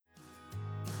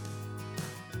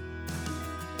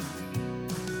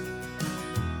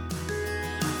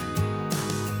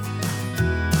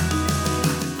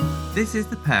This is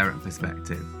The Parent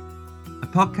Perspective, a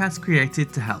podcast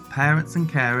created to help parents and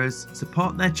carers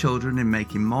support their children in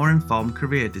making more informed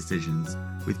career decisions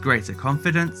with greater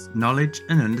confidence, knowledge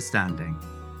and understanding.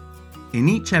 In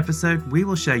each episode, we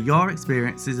will share your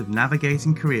experiences of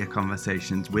navigating career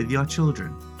conversations with your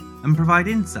children and provide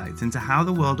insights into how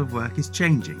the world of work is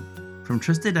changing from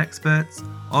trusted experts,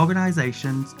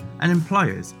 organisations and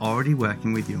employers already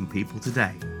working with young people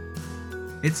today.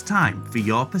 It's time for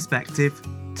your perspective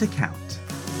to count.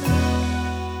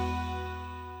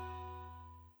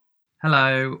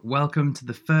 Hello, welcome to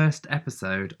the first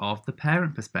episode of The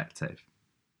Parent Perspective.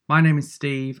 My name is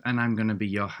Steve and I'm going to be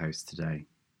your host today.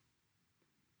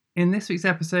 In this week's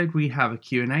episode, we have a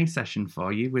Q&A session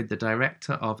for you with the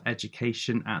Director of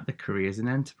Education at the Careers and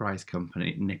Enterprise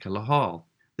Company, Nicola Hall.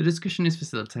 The discussion is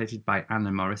facilitated by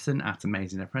Anna Morrison at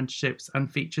Amazing Apprenticeships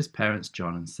and features parents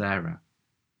John and Sarah.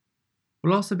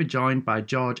 We'll also be joined by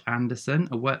George Anderson,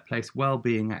 a workplace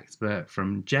wellbeing expert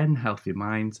from Gen Healthy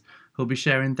Minds, who'll be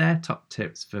sharing their top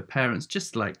tips for parents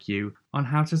just like you on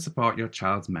how to support your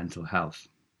child's mental health.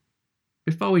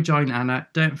 Before we join Anna,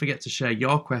 don't forget to share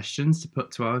your questions to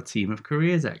put to our team of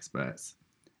careers experts.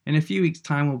 In a few weeks'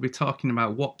 time, we'll be talking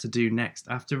about what to do next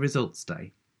after results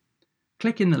day.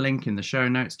 Click in the link in the show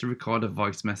notes to record a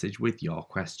voice message with your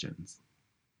questions.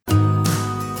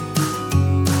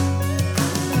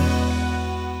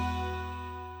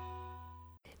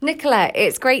 Nicola,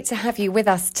 it's great to have you with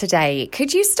us today.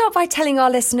 Could you start by telling our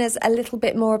listeners a little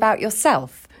bit more about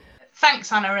yourself?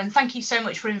 Thanks, Anna, and thank you so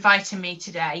much for inviting me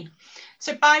today.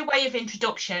 So by way of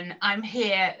introduction, I'm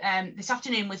here this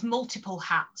afternoon with multiple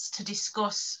hats to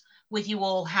discuss with you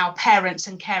all how parents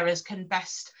and carers can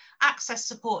best access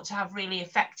support to have really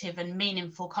effective and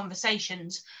meaningful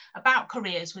conversations about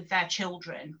careers with their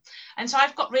children. And so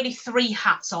I've got really three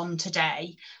hats on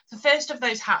today. The first of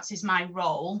those hats is my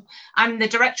role. I'm the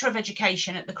Director of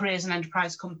Education at the Careers and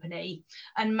Enterprise Company,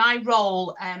 and my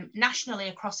role nationally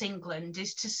across England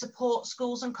is to support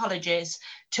schools and colleges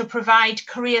to provide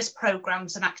careers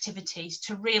programmes and activities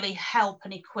to really help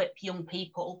and equip young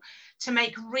people to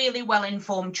make really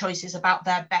well-informed choices about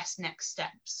their best next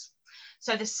steps.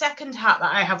 So the second hat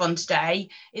that I have on today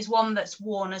is one that's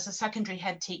worn as a secondary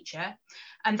head teacher.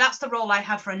 And that's the role I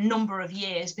had for a number of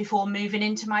years before moving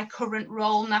into my current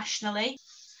role nationally.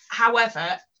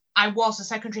 However, I was a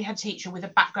secondary head teacher with a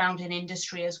background in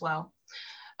industry as well.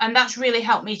 And that's really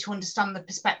helped me to understand the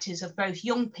perspectives of both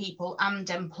young people and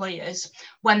employers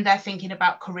when they're thinking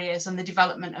about careers and the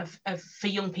development for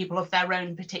young people of their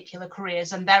own particular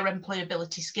careers and their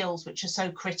employability skills, which are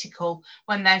so critical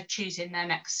when they're choosing their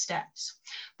next steps.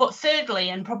 But thirdly,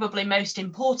 and probably most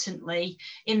importantly,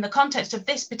 in the context of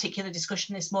this particular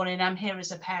discussion this morning, I'm here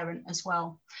as a parent as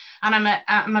well. And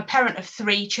I'm a parent of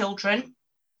three children,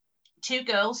 two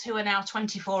girls who are now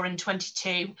 24 and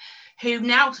 22, who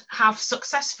now have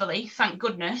successfully, thank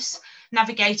goodness,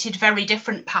 navigated very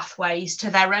different pathways to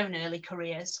their own early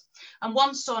careers. And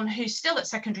one son who's still at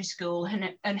secondary school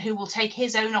and who will take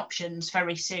his own options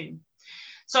very soon.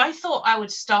 So I thought I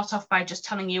would start off by just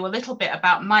telling you a little bit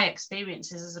about my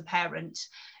experiences as a parent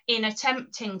in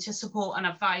attempting to support and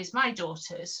advise my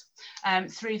daughters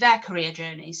through their career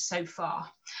journeys so far.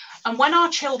 And when our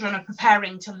children are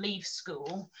preparing to leave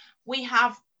school, we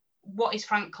have what is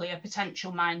frankly a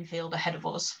potential minefield ahead of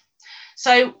us.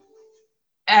 So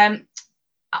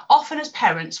often as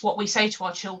parents, what we say to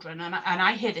our children, and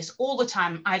I hear this all the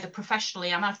time, either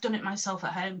professionally, and I've done it myself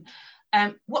at home,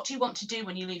 what do you want to do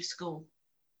when you leave school?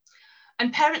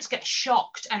 And parents get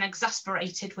shocked and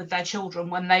exasperated with their children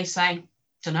when they say,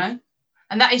 dunno.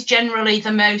 And that is generally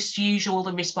the most usual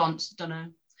response,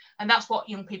 dunno. And that's what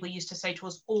young people used to say to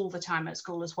us all the time at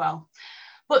school as well.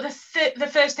 But the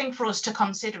first thing for us to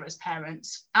consider as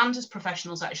parents and as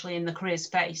professionals actually in the career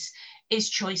space is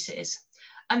choices.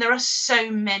 And there are so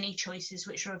many choices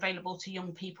which are available to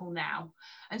young people now.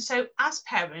 And so as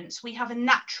parents, we have a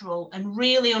natural and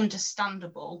really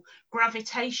understandable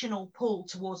gravitational pull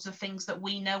towards the things that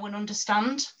we know and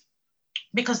understand,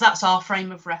 because that's our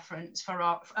frame of reference for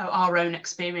our own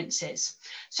experiences.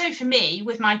 So for me,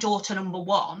 with my daughter number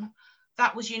one,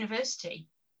 that was university.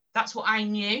 That's what I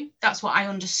knew, that's what I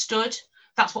understood,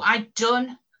 that's what I'd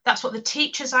done, that's what the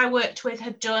teachers I worked with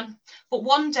had done. But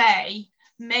one day,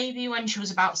 maybe when she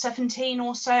was about 17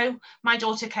 or so, my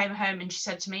daughter came home and she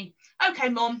said to me, okay,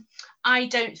 Mum, I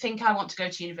don't think I want to go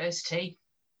to university.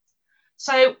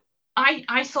 So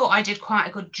I thought I did quite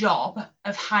a good job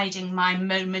of hiding my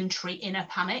momentary inner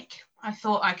panic. I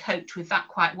thought I coped with that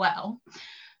quite well.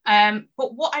 But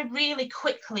what I really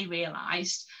quickly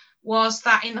realised was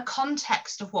that in the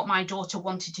context of what my daughter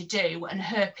wanted to do and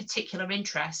her particular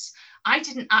interests, I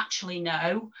didn't actually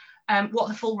know what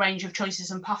the full range of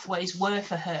choices and pathways were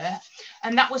for her.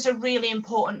 And that was a really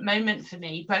important moment for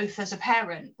me, both as a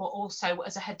parent, but also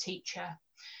as a head teacher.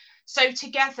 So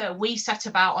together we set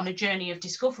about on a journey of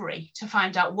discovery to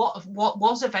find out what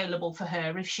was available for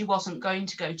her if she wasn't going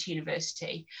to go to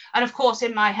university. And of course,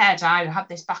 in my head, I had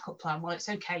this backup plan. Well, it's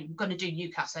okay, I'm going to do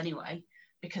UCAS anyway,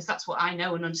 because that's what I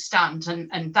know and understand.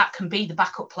 And that can be the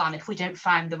backup plan if we don't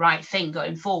find the right thing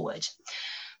going forward.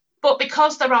 But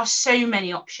because there are so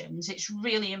many options, it's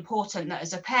really important that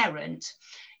as a parent,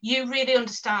 you really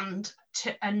understand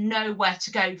and know where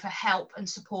to go for help and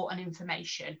support and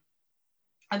information.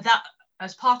 And that,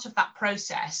 as part of that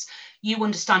process, you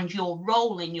understand your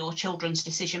role in your children's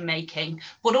decision making,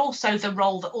 but also the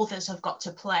role that others have got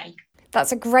to play.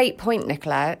 That's a great point,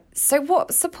 Nicola. So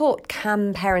what support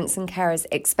can parents and carers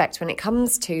expect when it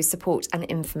comes to support and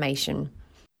information?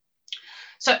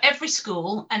 So every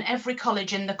school and every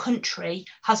college in the country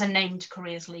has a named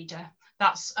careers leader.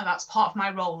 That's part of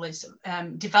my role, is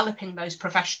developing those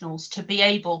professionals to be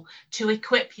able to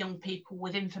equip young people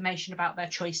with information about their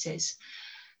choices.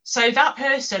 So that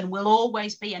person will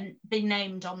always be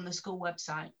named on the school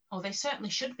website, or they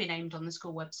certainly should be named on the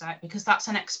school website, because that's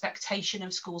an expectation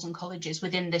of schools and colleges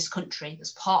within this country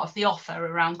as part of the offer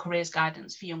around careers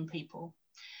guidance for young people.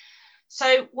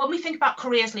 So when we think about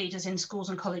careers leaders in schools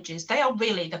and colleges, they are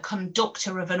really the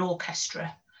conductor of an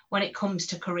orchestra when it comes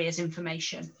to careers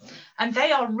information. And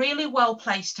they are really well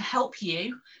placed to help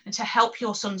you and to help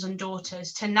your sons and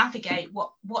daughters to navigate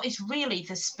what is really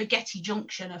the spaghetti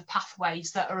junction of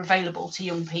pathways that are available to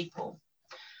young people.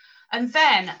 And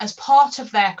then, as part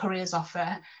of their careers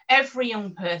offer, every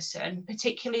young person,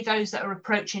 particularly those that are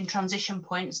approaching transition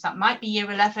points, that might be year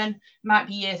 11, might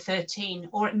be year 13,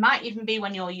 or it might even be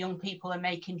when your young people are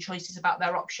making choices about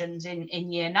their options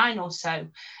in year 9 or so,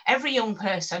 every young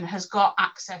person has got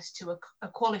access to a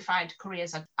qualified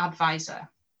careers advisor.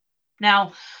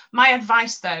 Now, my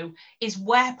advice, though, is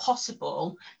where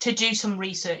possible to do some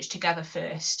research together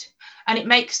first. And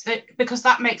because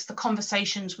that makes the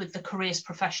conversations with the careers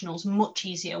professionals much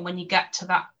easier when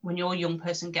your young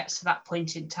person gets to that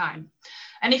point in time.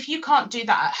 And if you can't do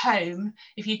that at home,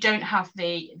 if you don't have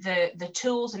the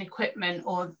tools and equipment,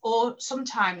 or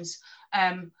sometimes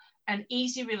an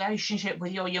easy relationship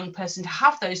with your young person to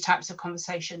have those types of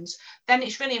conversations, then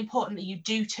it's really important that you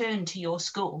do turn to your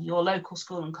school, your local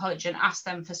school and college, and ask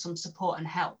them for some support and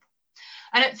help.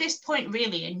 And at this point,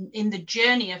 really, in the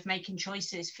journey of making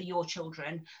choices for your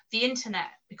children, the internet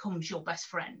becomes your best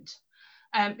friend.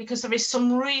 Because there is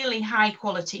some really high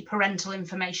quality parental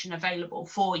information available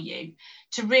for you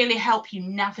to really help you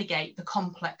navigate the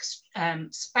complex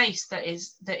space that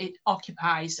it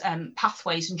occupies,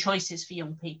 pathways and choices for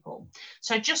young people.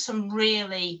 So just some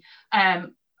really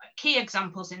key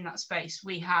examples in that space.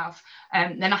 We have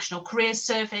the National Careers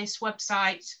Service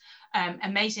website.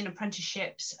 Amazing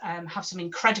Apprenticeships have some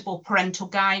incredible parental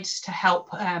guides to help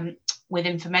with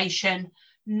information.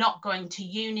 Not Going to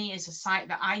Uni is a site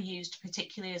that I used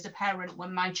particularly as a parent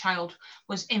when my child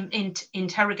was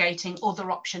interrogating other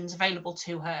options available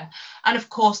to her. And of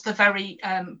course, the very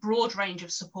broad range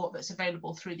of support that's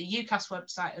available through the UCAS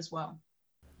website as well.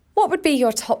 What would be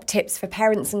your top tips for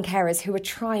parents and carers who are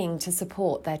trying to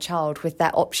support their child with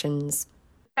their options?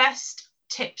 Best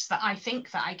tips that I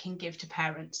think that I can give to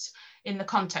parents in the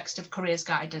context of careers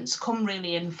guidance come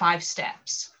really in 5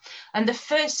 steps. And the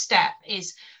first step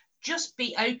is just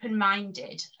be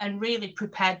open-minded and really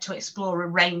prepared to explore a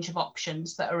range of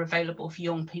options that are available for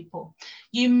young people.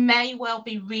 You may well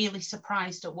be really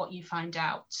surprised at what you find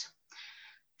out.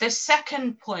 The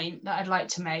second point that I'd like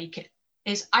to make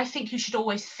is I think you should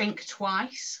always think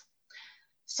twice.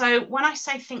 So when I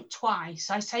say think twice,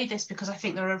 I say this because I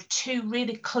think there are 2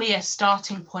 really clear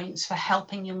starting points for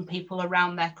helping young people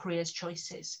around their careers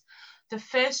choices. The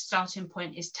first starting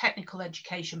point is technical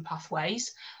education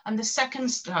pathways, and the second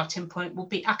starting point will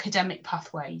be academic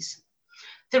pathways.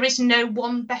 There is no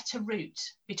one better route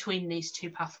between these 2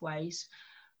 pathways,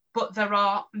 but there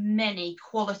are many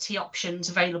quality options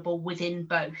available within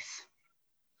both.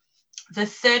 The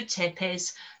third tip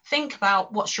is think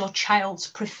about what's your child's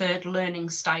preferred learning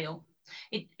style.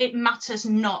 It matters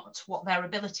not what their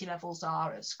ability levels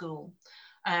are at school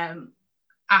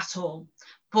at all.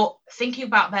 But thinking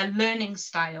about their learning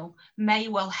style may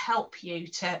well help you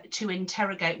to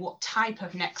interrogate what type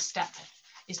of next step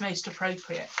is most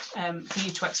appropriate for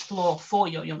you to explore for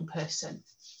your young person.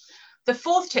 The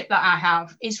fourth tip that I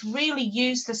have is really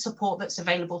use the support that's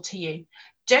available to you.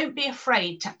 Don't be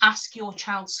afraid to ask your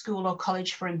child's school or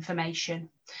college for information.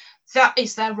 That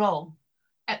is their role.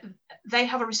 They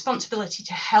have a responsibility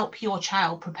to help your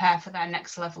child prepare for their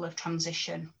next level of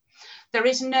transition. There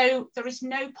is no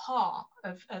part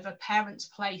of a parent's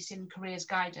place in careers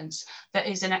guidance that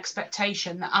is an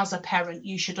expectation that as a parent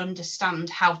you should understand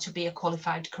how to be a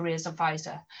qualified careers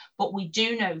advisor. But we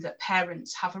do know that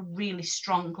parents have a really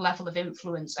strong level of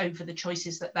influence over the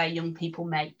choices that their young people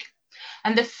make.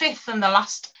 And the fifth and the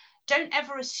last, don't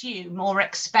ever assume or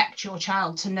expect your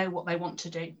child to know what they want to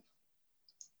do.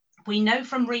 We know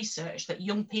from research that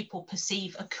young people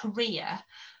perceive a career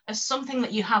as something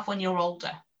that you have when you're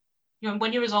older.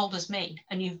 When you're as old as me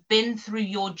and you've been through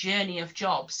your journey of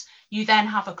jobs, you then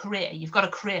have a career, you've got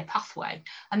a career pathway,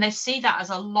 and they see that as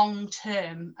a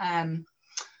long-term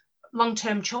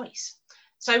choice.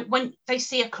 So when they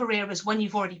see a career as when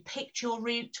you've already picked your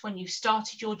route, when you've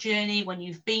started your journey, when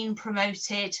you've been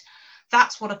promoted,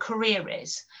 that's what a career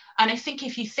is. And I think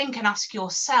if you think and ask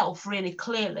yourself really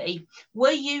clearly, were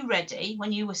you ready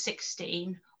when you were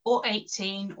 16 or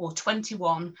 18 or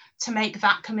 21 to make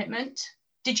that commitment?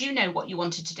 Did you know what you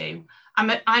wanted to do?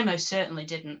 I most certainly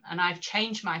didn't. And I've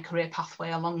changed my career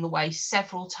pathway along the way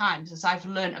several times as I've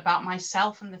learned about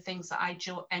myself and the things that I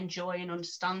enjoy and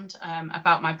understand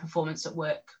about my performance at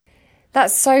work.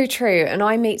 That's so true. And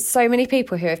I meet so many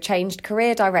people who have changed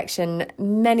career direction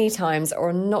many times or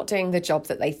are not doing the job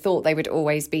that they thought they would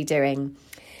always be doing.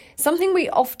 Something we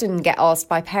often get asked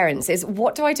by parents is,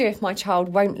 what do I do if my child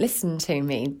won't listen to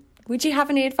me? Would you have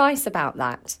any advice about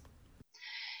that?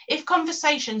 If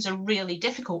conversations are really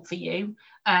difficult for you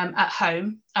at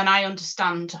home, and I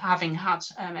understand, having had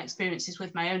experiences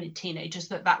with my own teenagers,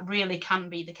 that really can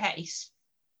be the case,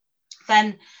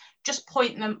 then just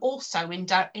point them also in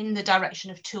the direction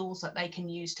of tools that they can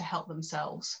use to help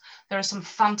themselves. There are some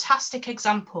fantastic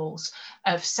examples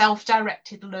of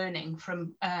self-directed learning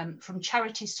from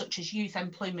charities such as Youth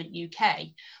Employment UK,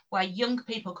 where young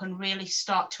people can really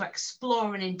start to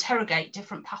explore and interrogate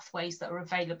different pathways that are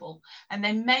available. And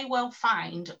they may well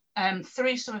find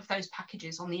through some of those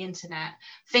packages on the internet,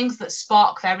 things that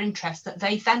spark their interest that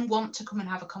they then want to come and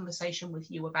have a conversation with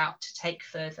you about to take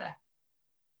further.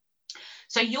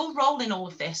 So your role in all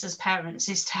of this as parents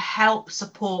is to help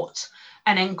support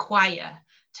and inquire,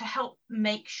 to help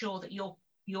make sure that your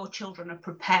children are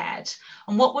prepared.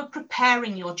 And what we're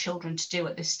preparing your children to do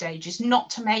at this stage is not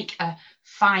to make a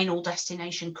final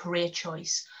destination career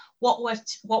choice. What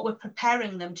we're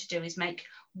preparing them to do is make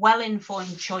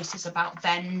well-informed choices about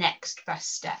their next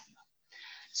best step.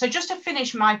 So just to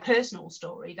finish my personal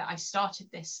story that I started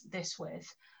this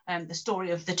with, the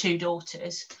story of the two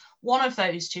daughters. One of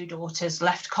those two daughters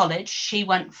left college. She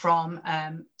went from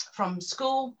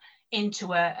school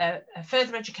into a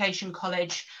further education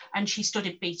college, and she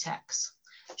studied BTECs.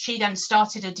 She then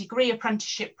started a degree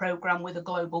apprenticeship program with a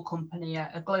global company,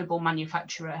 a global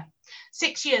manufacturer.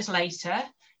 6 years later,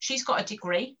 she's got a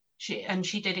degree.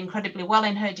 She did incredibly well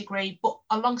in her degree, but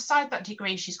alongside that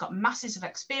degree, she's got masses of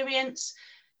experience.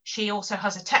 She also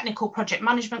has a technical project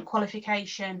management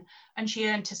qualification, and she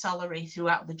earned a salary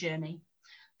throughout the journey.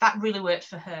 That really worked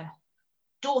for her.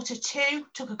 Daughter two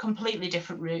took a completely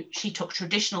different route. She took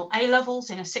traditional A-levels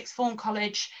in a sixth form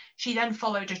college. She then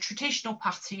followed a traditional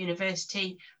path to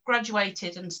university,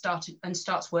 graduated and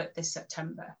starts work this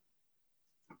September.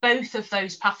 Both of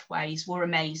those pathways were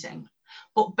amazing,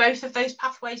 but both of those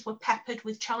pathways were peppered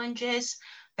with challenges.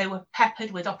 They were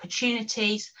peppered with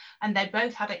opportunities, and they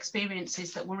both had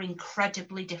experiences that were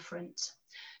incredibly different.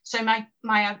 So my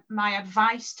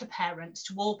advice to parents,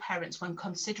 to all parents when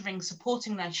considering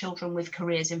supporting their children with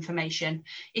careers information,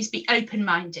 is be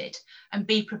open-minded and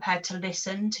be prepared to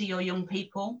listen to your young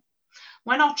people.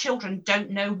 When our children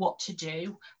don't know what to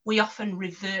do, we often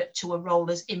revert to a role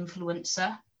as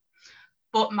influencer.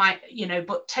 But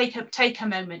take a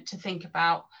moment to think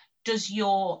about, does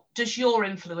your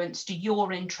influence, do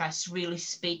your interests really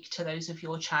speak to those of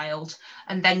your child?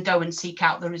 And then go and seek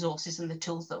out the resources and the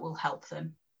tools that will help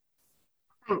them.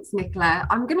 Thanks, Nicola.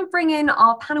 I'm going to bring in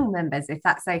our panel members, if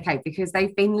that's okay, because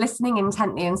they've been listening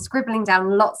intently and scribbling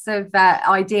down lots of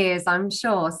ideas, I'm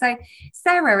sure. So,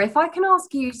 Sarah, if I can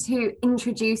ask you to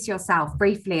introduce yourself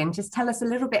briefly and just tell us a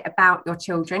little bit about your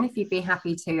children, if you'd be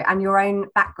happy to, and your own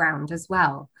background as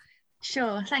well.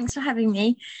 Sure, thanks for having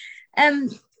me.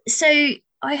 So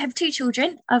I have two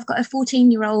children. I've got a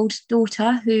 14-year-old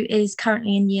daughter who is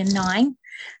currently in year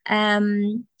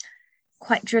 9.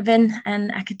 Quite driven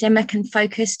and academic and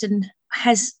focused, and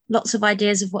has lots of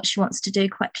ideas of what she wants to do,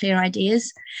 quite clear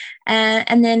ideas.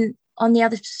 And then on the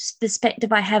other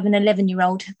perspective, I have an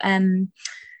 11-year-old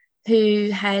who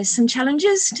has some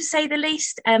challenges, to say the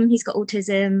least. He's got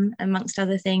autism, amongst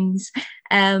other things.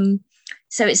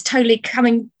 So it's totally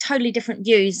different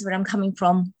views where I'm coming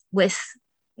from with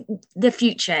the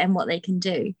future and what they can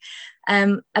do.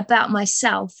 About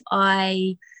myself,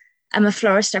 I I'm a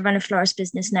florist. I run a florist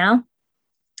business now.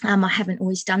 I haven't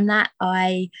always done that.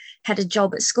 I had a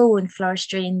job at school in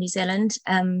floristry in New Zealand,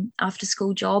 after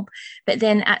school job. But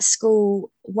then at school,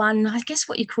 won, I guess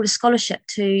what you call a scholarship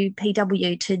to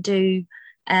PW to do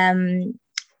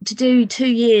 2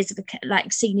 years of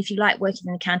like seeing if you like working in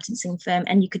an accountancy firm,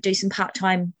 and you could do some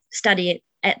part-time study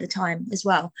at the time as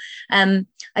well. I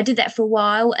did that for a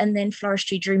while, and then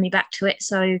floristry drew me back to it.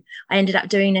 So I ended up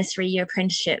doing a 3-year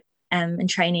apprenticeship and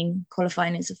training,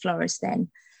 qualifying as a florist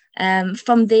then.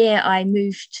 From there, I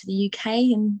moved to the UK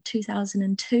in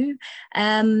 2002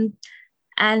 and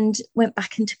went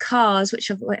back into cars,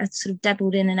 which I've sort of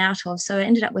dabbled in and out of. So I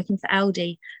ended up working for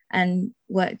Aldi and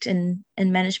worked in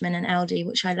management in Aldi,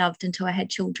 which I loved until I had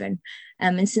children.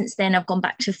 And since then, I've gone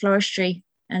back to floristry,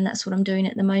 and that's what I'm doing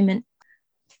at the moment.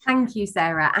 Thank you,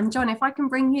 Sarah. And John, if I can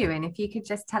bring you in, if you could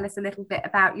just tell us a little bit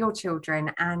about your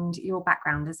children and your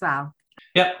background as well.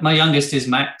 Yeah, my youngest is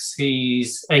Max.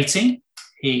 He's 18.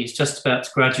 He's just about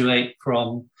to graduate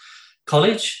from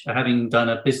college, having done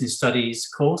a business studies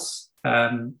course,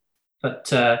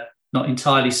 but not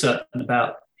entirely certain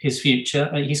about his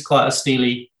future. He's quite a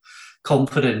steely,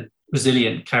 confident,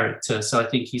 resilient character. So I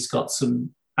think he's got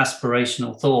some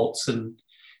aspirational thoughts and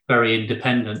very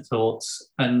independent thoughts.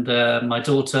 And my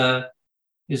daughter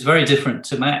is very different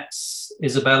to Max.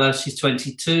 Isabella, she's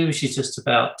 22. She's just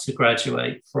about to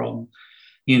graduate from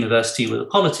university with a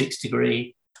politics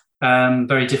degree.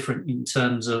 Very different in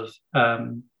terms of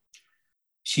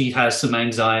she has some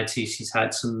anxiety. She's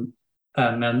had some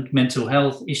mental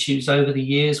health issues over the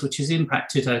years, which has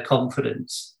impacted her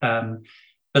confidence.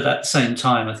 But at the same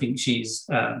time, I think she's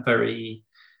very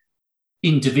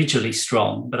individually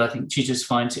strong, but I think she just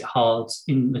finds it hard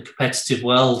in the competitive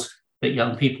world that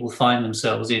young people find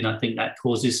themselves in. I think that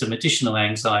causes some additional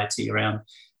anxiety around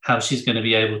how she's going to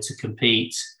be able to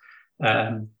compete.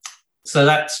 So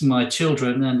that's my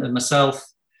children, and myself.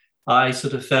 I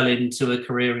sort of fell into a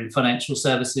career in financial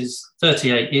services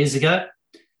 38 years ago,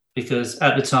 because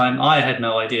at the time I had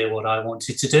no idea what I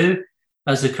wanted to do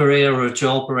as a career or a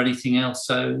job or anything else.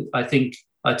 So I think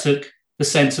I took the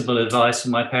sensible advice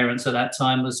from my parents at that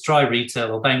time was try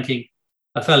retail or banking.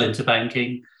 I fell into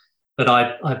banking, but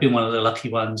I've been one of the lucky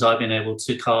ones. I've been able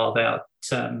to carve out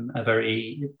a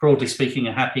very, broadly speaking,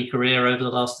 a happy career over the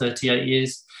last 38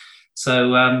 years.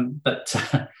 So,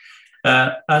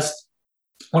 as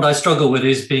what I struggle with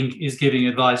is giving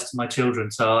advice to my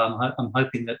children. So I'm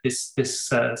hoping that this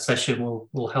session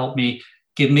will help me,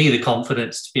 give me the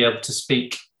confidence to be able to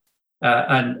speak,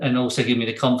 and also give me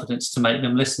the confidence to make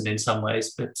them listen in some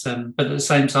ways. But at the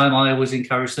same time, I always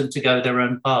encourage them to go their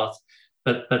own path.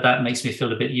 But that makes me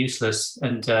feel a bit useless,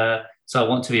 and so I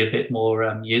want to be a bit more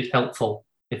helpful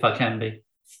if I can be.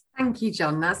 Thank you,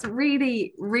 John. That's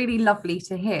really, really lovely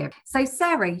to hear. So,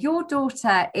 Sarah, your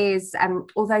daughter is,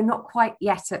 although not quite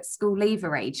yet at school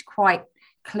leaver age, quite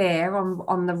clear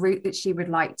on the route that she would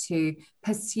like to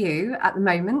pursue at the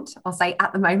moment. I'll say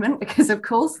at the moment, because of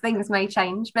course things may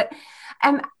change. But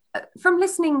from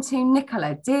listening to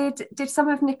Nicola, did some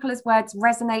of Nicola's words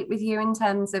resonate with you in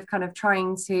terms of kind of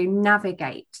trying to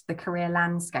navigate the career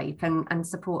landscape and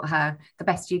support her the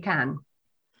best you can?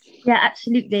 Yeah,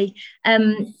 absolutely.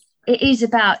 It is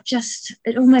about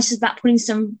it almost is about putting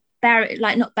some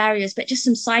not barriers, but just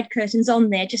some side curtains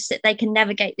on there, just that they can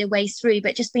navigate their way through,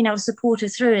 but just being able to support her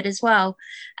through it as well.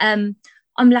 I'm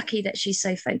lucky that she's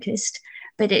so focused,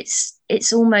 but it's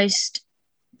almost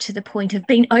to the point of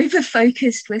being over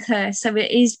focused with her. So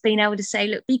it is being able to say,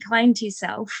 look, be kind to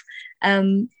yourself.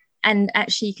 And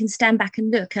actually you can stand back and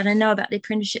look. And I know about the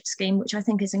apprenticeship scheme, which I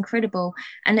think is incredible.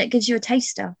 And it gives you a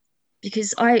taster,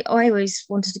 because I always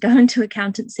wanted to go into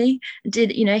accountancy,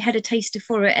 had a taster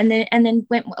for it, and then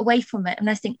went away from it. And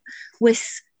I think with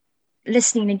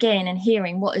listening again and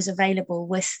hearing what is available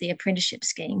with the apprenticeship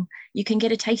scheme, you can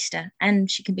get a taster, and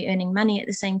she can be earning money at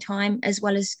the same time, as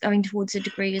well as going towards a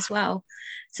degree as well.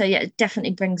 So yeah, it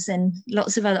definitely brings in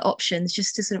lots of other options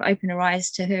just to sort of open her eyes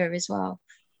to her as well.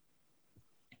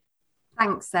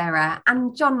 Thanks, Sarah.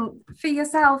 And John, for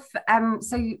yourself,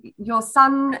 so your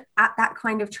son at that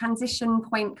kind of transition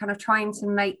point, kind of trying to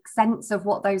make sense of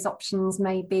what those options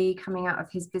may be coming out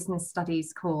of his business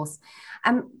studies course.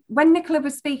 When Nicola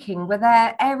was speaking, were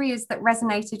there areas that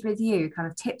resonated with you, kind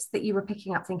of tips that you were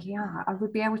picking up thinking, I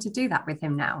would be able to do that with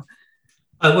him now?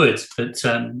 I would, but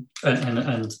and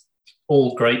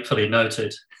all gratefully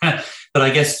noted. But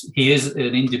I guess he is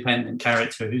an independent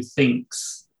character who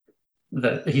thinks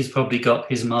that he's probably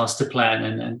got his master plan,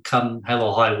 and come hell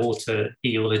or high water,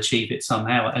 he will achieve it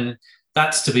somehow. And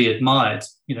that's to be admired,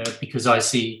 because I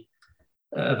see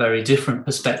a very different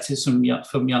perspectives from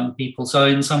young people. So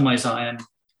in some ways I am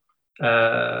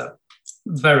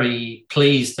very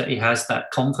pleased that he has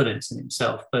that confidence in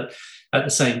himself. But at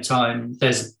the same time,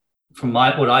 there's, from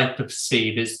what I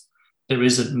perceive, is there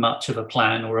isn't much of a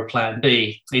plan or a plan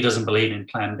B. He doesn't believe in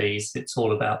plan Bs. It's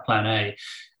all about plan A.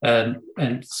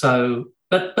 And so,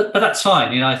 but that's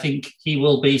fine. You know, I think he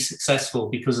will be successful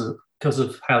because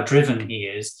of how driven he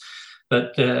is.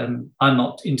 But I'm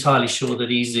not entirely sure that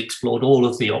he's explored all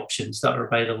of the options that are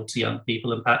available to young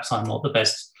people, and perhaps I'm not the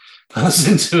best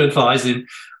person to advise him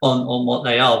on what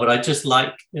they are. But I'd just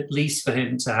like at least for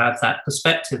him to have that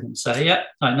perspective and say, yeah,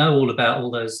 I know all about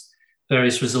all those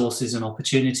various resources and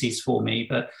opportunities for me,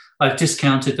 but I've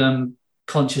discounted them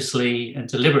consciously and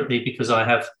deliberately because I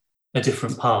have a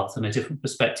different path and a different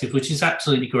perspective, which is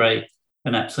absolutely great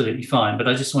and absolutely fine. But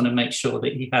I just want to make sure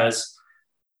that he has,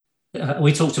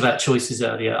 we talked about choices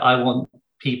earlier. I want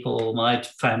people, my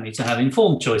family, to have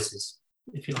informed choices,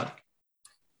 if you like.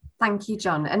 Thank you,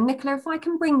 John. And Nicola, if I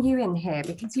can bring you in here,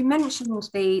 because you mentioned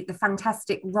the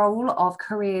fantastic role of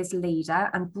careers leader,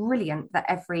 and brilliant that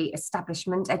every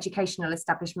educational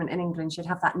establishment in England should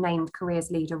have that named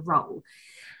careers leader role.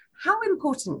 How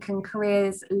important can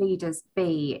careers leaders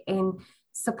be in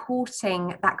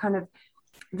supporting that kind of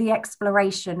the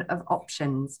exploration of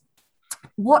options?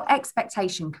 What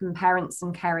expectation can parents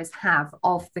and carers have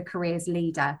of the careers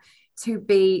leader to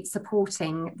be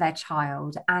supporting their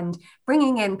child and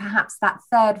bringing in perhaps that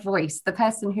third voice, the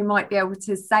person who might be able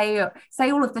to say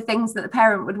all of the things that the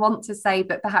parent would want to say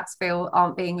but perhaps feel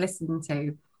aren't being listened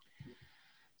to?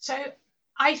 So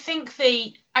I think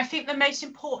the most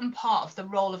important part of the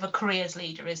role of a careers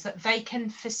leader is that they can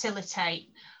facilitate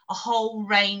a whole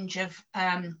range of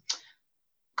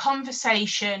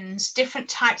conversations, different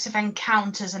types of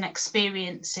encounters and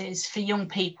experiences for young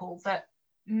people that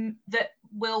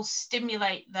will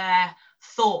stimulate their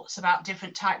thoughts about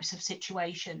different types of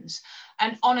situations.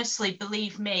 And honestly,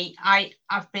 believe me,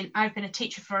 I've been a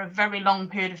teacher for a very long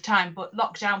period of time, but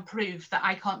lockdown proved that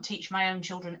I can't teach my own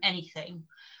children anything.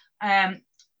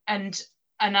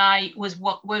 And I was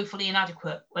woefully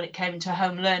inadequate when it came to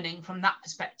home learning from that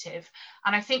perspective.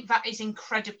 And I think that is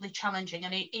incredibly challenging.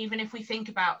 And even if we think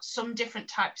about some different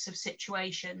types of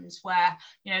situations where,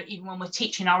 you know, even when we're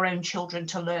teaching our own children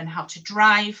to learn how to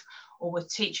drive, or we're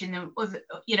teaching them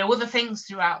other things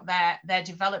throughout their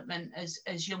development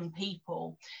as young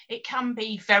people, it can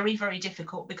be very, very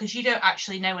difficult because you don't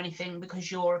actually know anything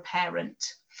because you're a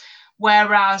parent.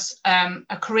 Whereas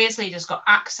a careers leader's got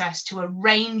access to a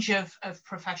range of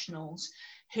professionals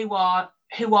who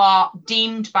are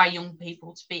deemed by young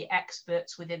people to be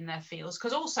experts within their fields.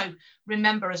 Because also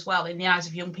remember as well, in the eyes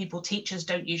of young people, teachers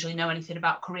don't usually know anything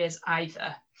about careers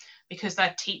either, because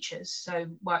they're teachers. So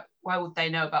why would they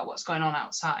know about what's going on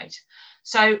outside?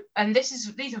 So, and these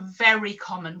are very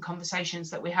common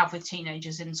conversations that we have with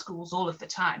teenagers in schools all of the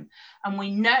time. And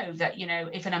we know that, you know,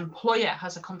 if an employer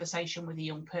has a conversation with a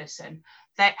young person,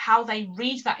 that how they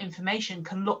read that information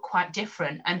can look quite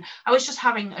different. And I was just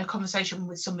having a conversation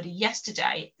with somebody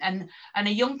yesterday, and a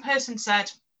young person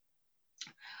said,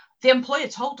 the employer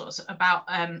told us about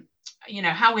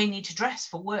how we need to dress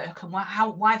for work and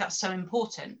why that's so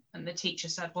important. And the teacher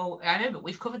said, well, I know, but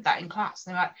we've covered that in class.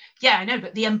 They're like, yeah, I know,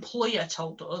 but the employer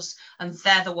told us, and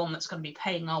they're the one that's going to be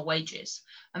paying our wages.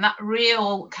 And that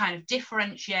real kind of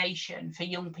differentiation for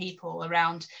young people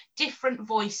around different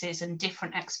voices and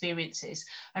different experiences.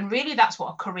 And really, that's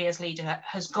what a careers leader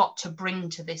has got to bring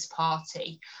to this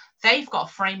party. They've got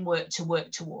a framework to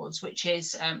work towards, which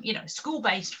is, a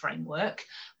school-based framework,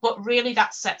 but really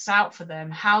that sets out for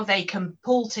them how they can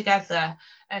pull together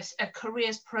a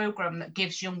careers program that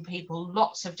gives young people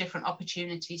lots of different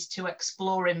opportunities to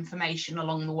explore information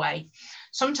along the way.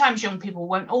 Sometimes young people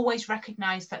won't always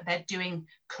recognise that they're doing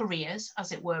careers,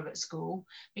 as it were, at school,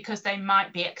 because they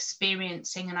might be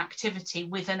experiencing an activity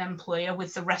with an employer,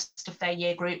 with the rest of their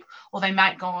year group, or they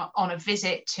might go on a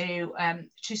visit to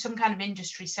some kind of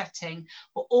industry setting.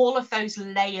 But all of those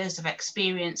layers of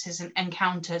experiences and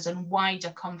encounters and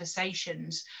wider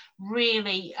conversations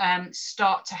really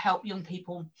start to help young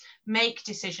people make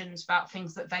decisions about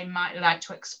things that they might like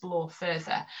to explore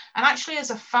further. And actually, as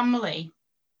a family,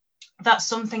 that's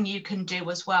something you can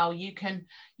do as well. You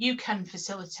can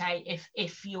facilitate,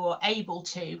 if you're able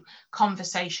to,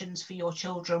 conversations for your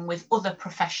children with other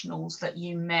professionals that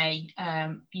you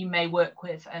may work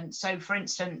with. And so, for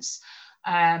instance,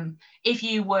 if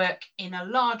you work in a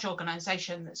large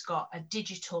organization that's got a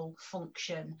digital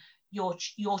function,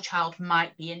 your child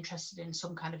might be interested in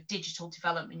some kind of digital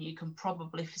development, you can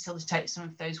probably facilitate some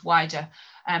of those wider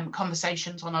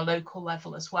conversations on a local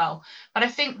level as well. But I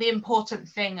think the important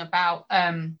thing about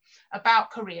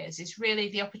careers is really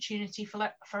the opportunity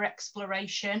for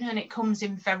exploration, and it comes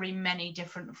in very many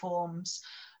different forms.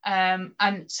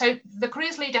 And so the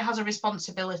careers leader has a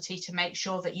responsibility to make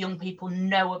sure that young people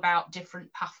know about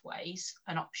different pathways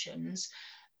and options.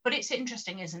 But it's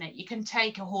interesting, isn't it? You can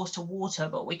take a horse to water,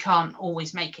 but we can't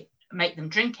always make them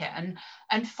drink it.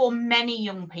 And for many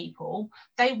young people,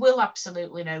 they will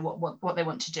absolutely know what they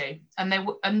want to do,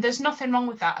 and there's nothing wrong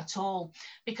with that at all,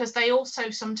 because they also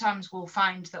sometimes will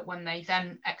find that when they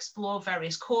then explore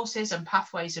various courses and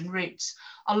pathways and routes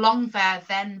along their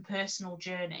then personal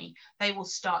journey, they will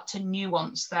start to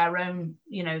nuance their own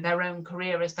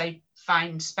career as they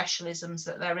find specialisms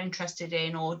that they're interested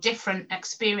in, or different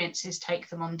experiences take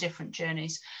them on different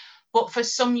journeys. But for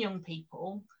some young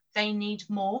people, they need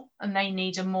more, and they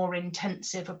need a more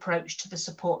intensive approach to the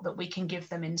support that we can give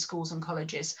them in schools and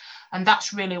colleges. And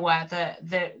that's really where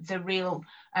the real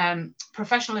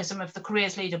professionalism of the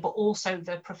careers leader, but also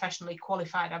the professionally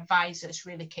qualified advisors,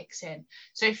 really kicks in.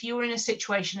 So if you were in a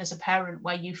situation as a parent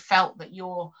where you felt that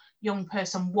your young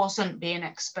person wasn't being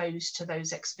exposed to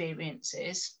those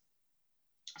experiences,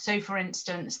 so for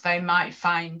instance, they might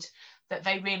find that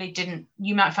they really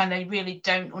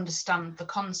don't understand the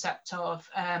concept of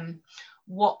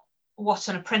what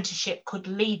an apprenticeship could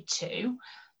lead to,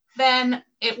 then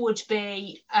it would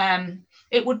be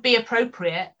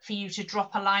appropriate for you to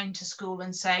drop a line to school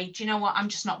and say, do you know what, I'm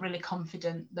just not really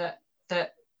confident that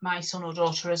my son or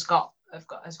daughter has got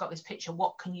this picture.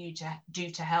 What can you do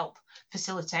to help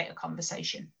facilitate a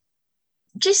conversation?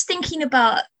 Just thinking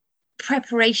about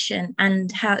preparation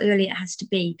and how early it has to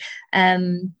be.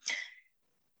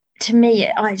 To me,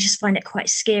 I just find it quite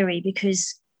scary,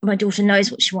 because my daughter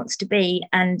knows what she wants to be,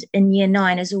 and in year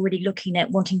 9 is already looking at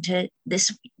wanting to,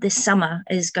 this summer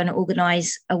is going to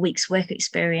organise a week's work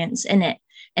experience in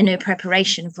her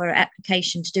preparation for her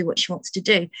application to do what she wants to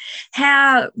do.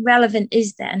 How relevant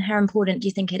is that, and how important do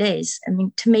you think it is? I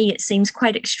mean, to me, it seems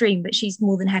quite extreme, but she's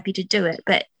more than happy to do it.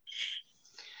 But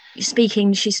she's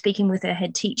speaking with her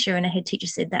head teacher, and her head teacher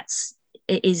said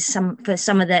for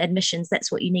some of the admissions,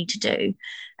 that's what you need to do.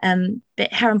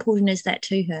 But how important is that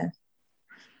to her?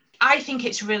 I think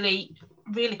it's really,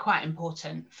 really quite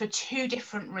important for 2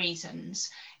 different reasons.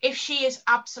 If she is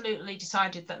absolutely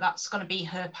decided that that's going to be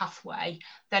her pathway,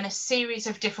 then a series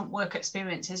of different work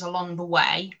experiences along the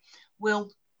way will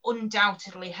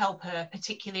undoubtedly help her,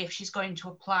 particularly if she's going to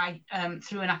apply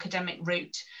through an academic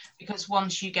route, because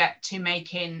once you get to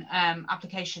making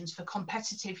applications for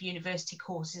competitive university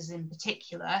courses in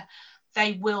particular,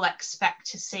 they will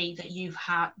expect to see that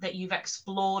you've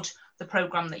explored the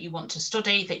programme that you want to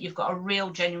study, that you've got a real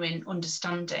genuine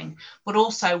understanding, but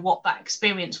also what that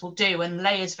experience will do, and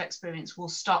layers of experience will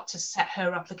start to set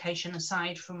her application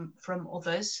aside from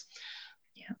others.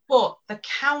 Yeah. But the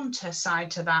counter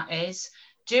side to that is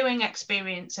doing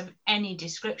experience of any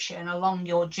description along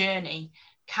your journey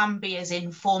can be as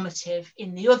informative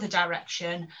in the other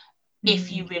direction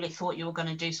if you really thought you were going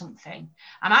to do something.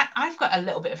 And I've got a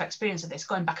little bit of experience of this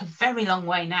going back a very long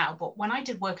way now, but when I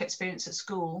did work experience at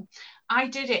school, I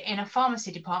did it in a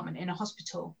pharmacy department in a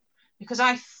hospital, because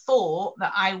I thought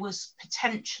that I was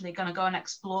potentially going to go and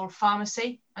explore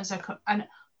pharmacy. And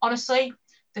honestly,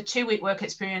 the 2-week work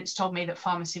experience told me that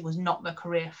pharmacy was not the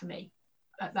career for me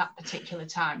at that particular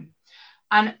time.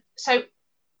 And so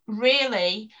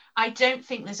really, I don't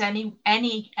think there's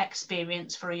any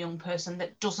experience for a young person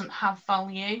that doesn't have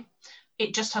value.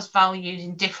 It just has value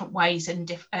in different ways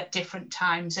and at different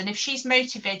times. And if she's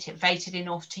motivated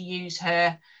enough to use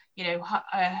her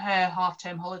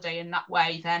half-term holiday in that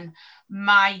way, then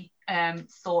my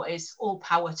thought is all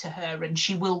power to her, and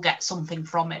she will get something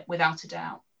from it without a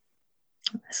doubt.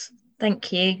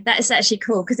 Thank you. That is actually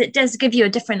cool, because it does give you a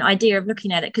different idea of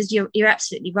looking at it, because you're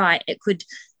absolutely right. It could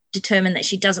determine that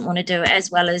she doesn't want to do it,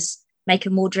 as well as make her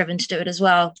more driven to do it as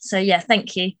well. So yeah,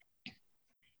 thank you.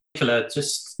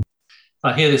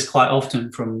 I hear this quite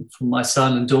often from my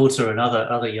son and daughter and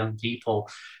other young people.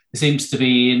 There seems to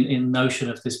be in notion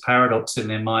of this paradox in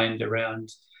their mind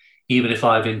around, even if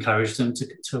I've encouraged them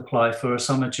to apply for a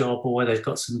summer job, or where they've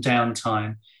got some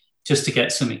downtime just to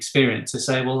get some experience, they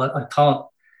say, well, I can't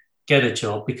get a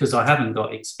job because I haven't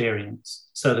got experience.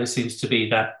 So there seems to be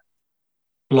that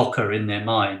blocker in their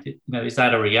mind. Is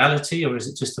that a reality, or is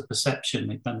it just a perception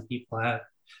that kind of people have?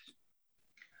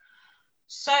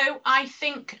 So I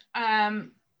think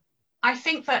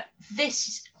that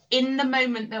this, in the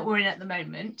moment that we're in at the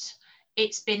moment,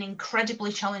 it's been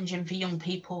incredibly challenging for young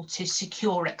people to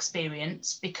secure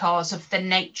experience because of the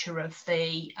nature of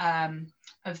the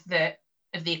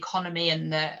economy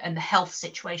and the health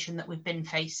situation that we've been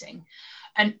facing.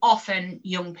 And often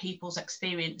young people's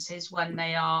experiences when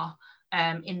they are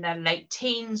in their late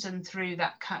teens and through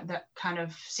that kind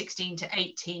of 16 to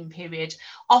 18 period,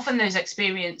 often those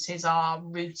experiences are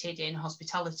rooted in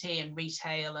hospitality and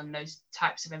retail and those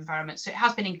types of environments. So it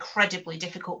has been incredibly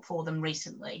difficult for them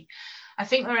recently. I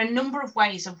think there are a number of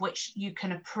ways of which you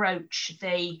can approach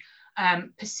the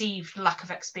perceived lack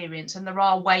of experience, and there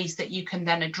are ways that you can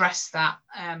then address that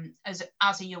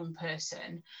as a young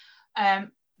person.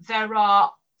 There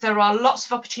are lots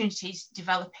of opportunities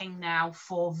developing now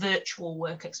for virtual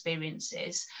work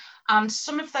experiences, and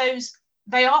some of those,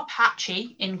 they are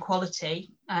patchy in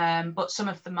quality, but some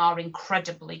of them are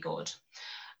incredibly good.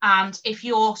 And if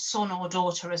your son or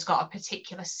daughter has got a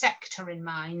particular sector in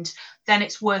mind, then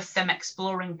it's worth them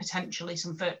exploring potentially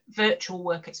some virtual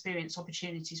work experience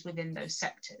opportunities within those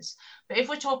sectors. But if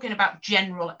we're talking about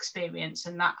general experience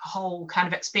and that whole kind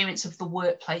of experience of the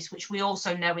workplace, which we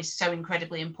also know is so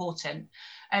incredibly important,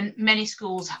 and many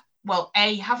schools, well,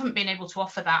 haven't been able to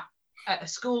offer that at a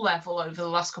school level over the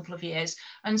last couple of years,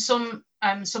 and some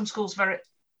schools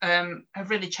have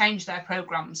really changed their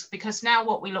programs, because now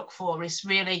what we look for is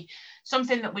really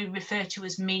something that we refer to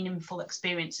as meaningful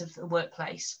experience of the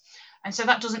workplace. And so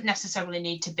that doesn't necessarily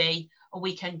need to be a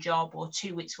weekend job or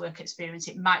 2 weeks work experience.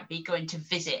 It might be going to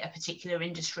visit a particular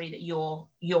industry that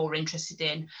you're interested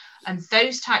in. And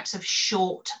those types of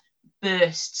short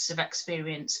bursts of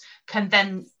experience can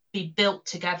then be built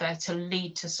together to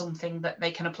lead to something that they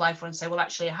can apply for and say, well,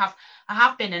 actually, I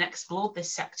have been and explored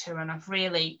this sector, and I've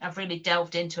really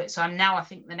delved into it. So I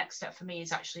think the next step for me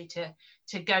is actually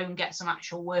to go and get some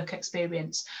actual work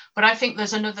experience. But I think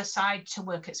there's another side to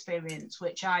work experience,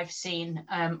 which I've seen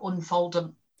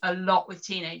unfold a lot with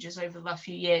teenagers over the last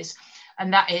few years,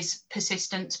 and that is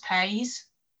persistence pays.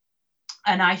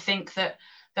 And I think that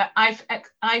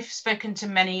I've spoken to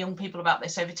many young people about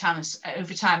this over time,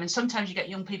 and sometimes you get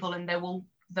young people and they'll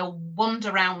wander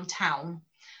around town,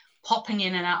 popping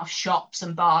in and out of shops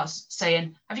and bars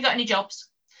saying, have you got any jobs?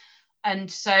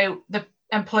 And so the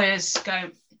employers go,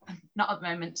 not at the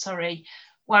moment, sorry.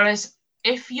 Whereas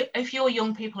if your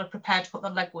young people are prepared to put the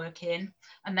legwork in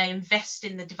and they invest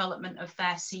in the development of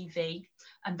their CV,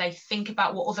 and they think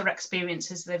about what other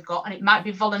experiences they've got, and it might be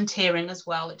volunteering as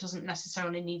well, it doesn't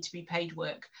necessarily need to be paid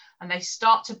work, and they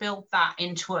start to build that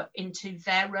into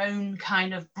their own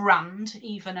kind of brand,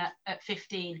 even at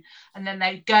 15, and then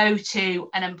they go to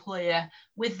an employer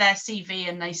with their CV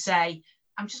and they say,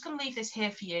 I'm just going to leave this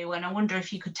here for you, and I wonder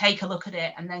if you could take a look at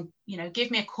it and then, give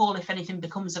me a call if anything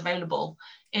becomes available.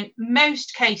 In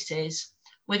most cases,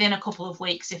 within a couple of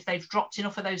weeks, if they've dropped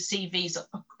enough of those CVs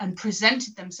and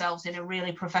presented themselves in a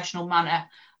really professional manner,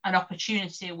 an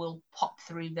opportunity will pop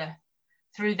through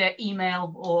their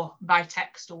email or by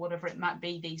text or whatever it might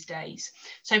be these days.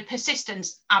 So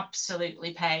persistence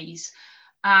absolutely pays.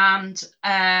 And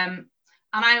I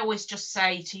always just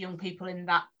say to young people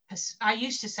I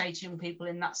used to say to young people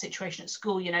in that situation at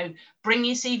school, bring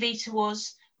your CV to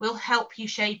us, we'll help you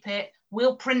shape it,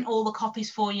 we'll print all the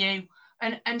copies for you.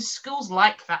 And schools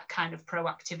like that kind of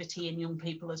proactivity in young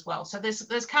people as well. So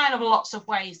there's kind of lots of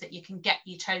ways that you can get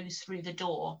your toes through the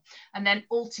door. And then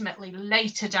ultimately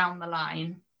later down the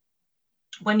line,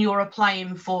 when you're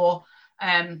applying for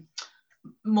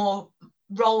more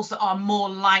roles that are more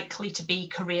likely to be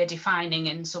career defining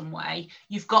in some way,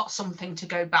 you've got something to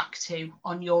go back to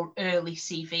on your early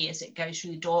CV as it goes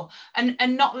through the door. And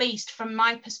not least from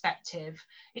my perspective,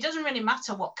 it doesn't really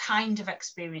matter what kind of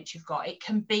experience you've got. It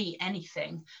can be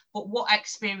anything, but what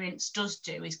experience does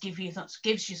do is gives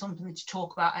you something to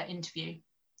talk about at interview.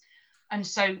 And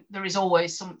so there is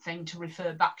always something to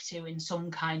refer back to in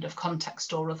some kind of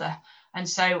context or other. And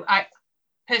so I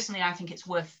think it's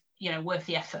worth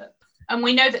the effort. And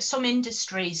we know that some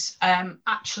industries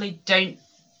actually don't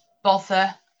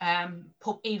bother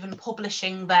even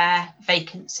publishing their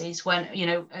vacancies when,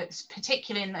 it's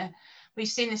particularly we've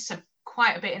seen this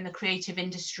quite a bit in the creative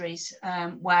industries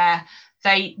where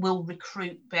they will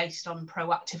recruit based on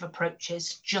proactive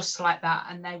approaches just like that,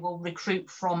 and they will recruit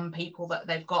from people that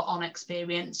they've got on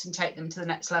experience and take them to the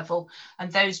next level,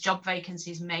 and those job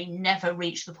vacancies may never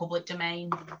reach the public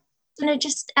domain.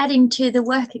 Just adding to the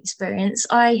work experience,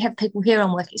 I have people here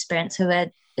on work experience who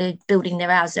are building their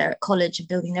hours. They're at college and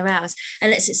building their hours,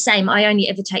 and it's the same. I only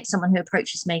ever take someone who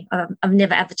approaches me. I've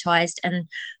never advertised, and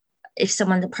if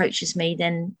someone approaches me,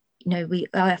 then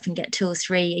I often get 2 or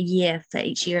 3 a year for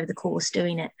each year of the course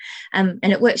doing it, and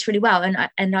it works really well.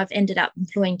 And I've ended up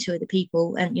employing 2 other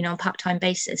people, and on a part-time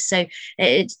basis, so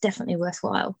it's definitely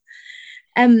worthwhile.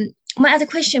 My other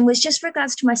question was just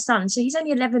regards to my son. So he's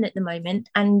only 11 at the moment,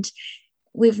 and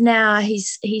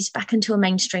he's back into a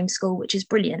mainstream school, which is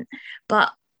brilliant.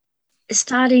 But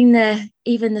starting the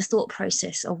thought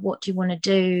process of what do you want to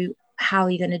do, how are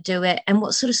you going to do it, and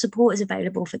what sort of support is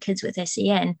available for kids with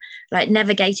SEN, like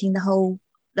navigating the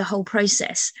whole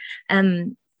process. I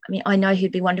mean, I know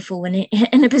he'd be wonderful when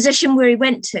in a position where he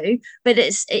went to, but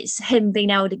it's him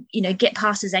being able to, get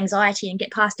past his anxiety and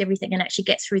get past everything and actually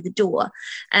get through the door.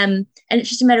 And it's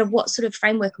just a matter of what sort of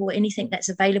framework or anything that's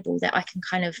available that I can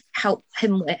kind of help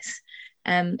him with,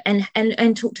 and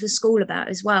talk to the school about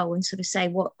as well, and sort of say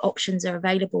what options are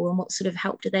available and what sort of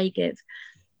help do they give.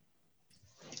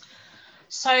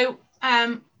 So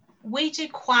we do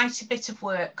quite a bit of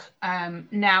work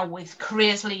now with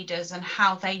careers leaders and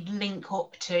how they link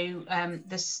up to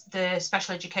the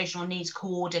special educational needs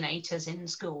coordinators in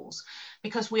schools,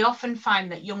 because we often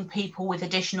find that young people with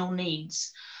additional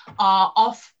needs are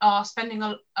spending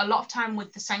a lot of time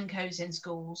with the SENCOs in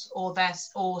schools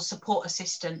or support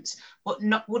assistants, but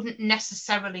wouldn't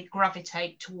necessarily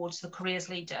gravitate towards the careers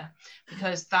leader,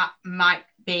 because that might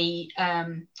be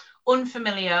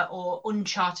unfamiliar or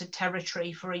uncharted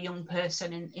territory for a young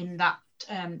person in that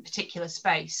particular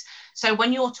space. So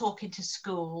when you're talking to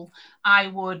school, I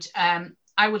would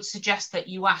suggest that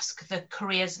you ask the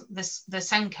careers, the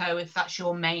SENCO, if that's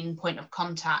your main point of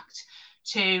contact,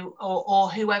 or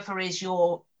whoever is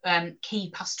your key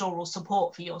pastoral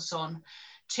support for your son,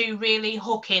 to really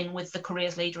hook in with the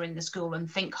careers leader in the school and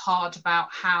think hard about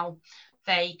how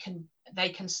they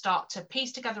can start to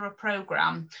piece together a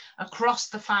programme across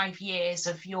the 5 years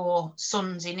of your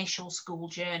son's initial school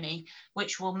journey,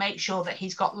 which will make sure that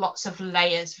he's got lots of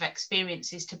layers of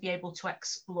experiences to be able to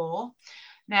explore.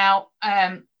 Now,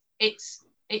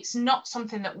 it's not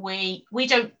something that we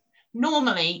don't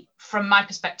normally, from my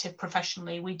perspective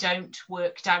professionally, we don't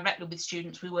work directly with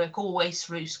students. We work always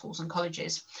through schools and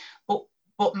colleges.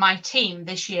 But my team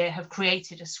this year have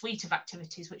created a suite of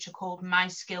activities which are called My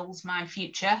Skills, My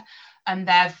Future, and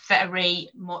they're very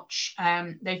much,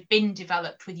 they've been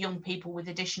developed with young people with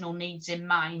additional needs in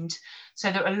mind.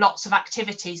 So there are lots of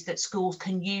activities that schools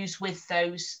can use with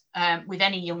those, with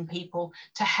any young people,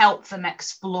 to help them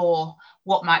explore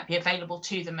what might be available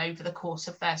to them over the course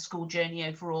of their school journey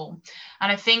overall.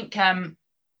 And I think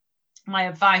my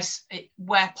advice,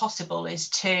 where possible, is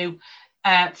to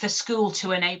for school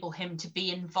to enable him to be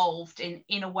involved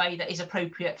in a way that is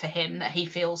appropriate for him, that he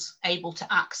feels able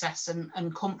to access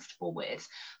and comfortable with.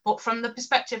 But from the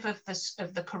perspective of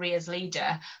the careers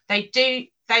leader, they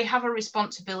have a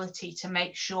responsibility to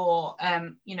make sure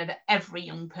that every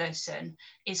young person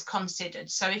is considered.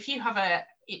 So if you have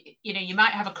you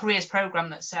might have a careers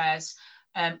program that says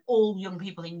all young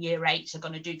people in year 8 are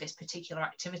going to do this particular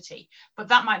activity, but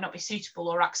that might not be suitable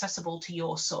or accessible to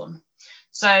your son.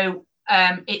 So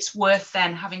it's worth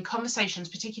then having conversations,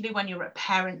 particularly when you're at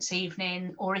parents'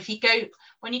 evening, or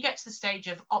when you get to the stage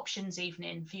of options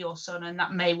evening for your son, and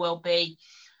that may well be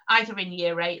either in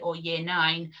year 8 or year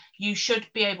 9, you should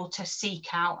be able to seek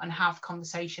out and have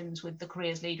conversations with the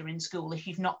careers leader in school if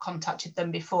you've not contacted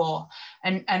them before,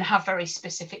 and have very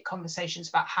specific conversations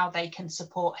about how they can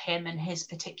support him and his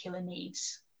particular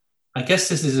needs. I guess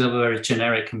this is a very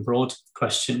generic and broad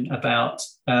question about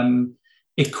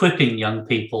equipping young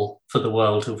people for the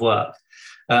world of work.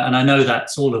 And I know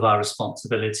that's all of our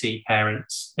responsibility,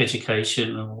 parents,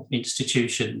 education, or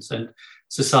institutions and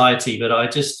society, but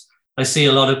I see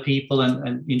a lot of people,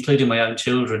 and including my own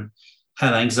children,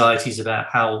 have anxieties about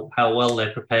how well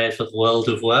they're prepared for the world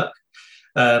of work.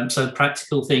 So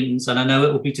practical things, and I know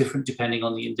it will be different depending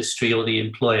on the industry or the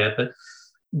employer, but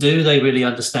do they really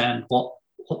understand what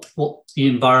the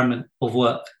environment of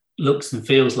work looks and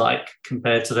feels like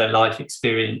compared to their life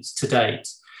experience to date?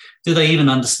 Do they even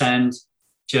understand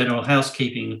general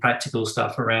housekeeping, practical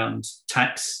stuff around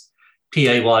tax,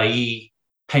 PAYE,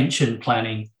 pension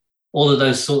planning, all of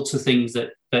those sorts of things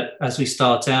that as we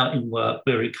start out in work,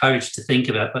 we're encouraged to think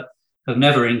about, but have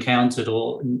never encountered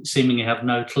or seemingly have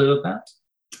no clue about?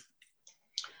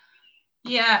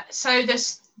 Yeah, so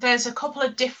there's a couple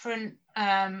of different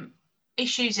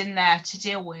issues in there to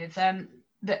deal with.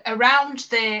 Around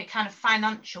the kind of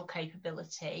financial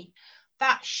capability,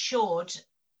 that should,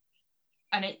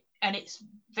 and it's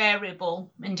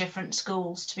variable in different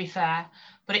schools, to be fair,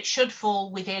 but it should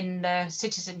fall within the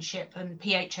citizenship and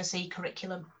PHSE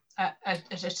curriculum at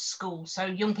a school. So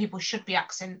young people should be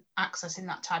accessing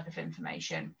that type of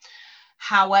information.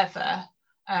 However,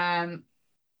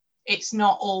 it's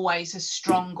not always as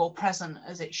strong or present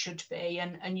as it should be.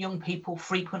 And young people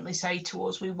frequently say to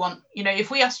us, we want, if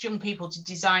we asked young people to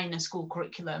design a school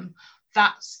curriculum,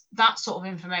 that sort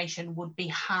of information would be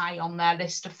high on their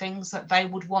list of things that they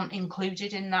would want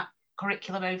included in that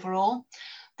curriculum overall.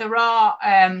 There are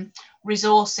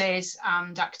resources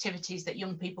and activities that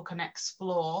young people can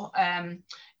explore,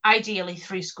 ideally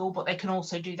through school, but they can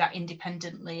also do that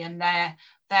independently, and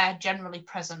they're generally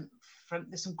present.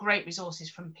 There's some great resources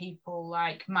from people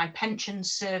like My Pension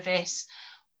Service,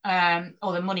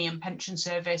 or the Money and Pension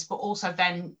Service, but also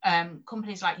then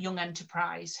companies like Young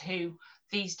Enterprise, who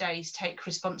these days take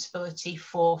responsibility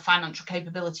for financial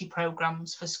capability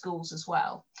programs for schools as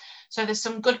well. So there's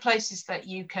some good places that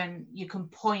you can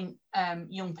point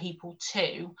young people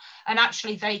to, and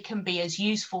actually they can be as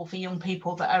useful for young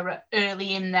people that are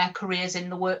early in their careers in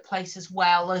the workplace as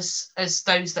well as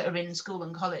those that are in school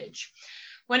and college.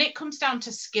 When it comes down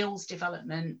to skills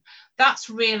development, that's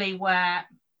really where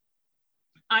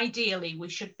ideally we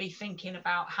should be thinking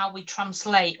about how we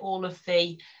translate all of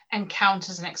the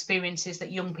encounters and experiences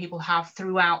that young people have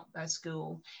throughout their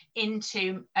school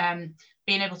into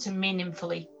being able to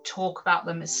meaningfully talk about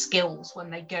them as skills when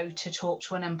they go to talk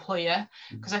to an employer.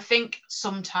 Because I think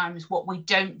sometimes what we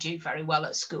don't do very well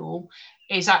at school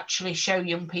is actually show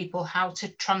young people how to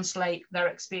translate their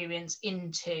experience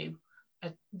into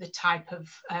the type of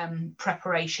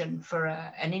preparation for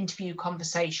an interview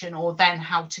conversation, or then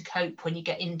how to cope when you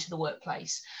get into the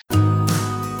workplace.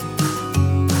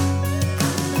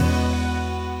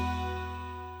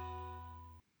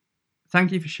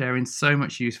 Thank you for sharing so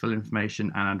much useful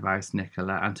information and advice,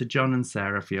 Nicola, and to John and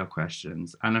Sarah for your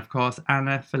questions, and of course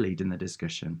Anna for leading the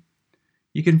discussion.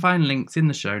 You can find links in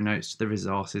the show notes to the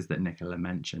resources that Nicola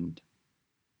mentioned.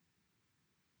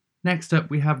 Next up,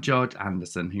 we have George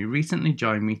Anderson, who recently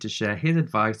joined me to share his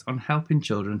advice on helping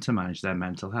children to manage their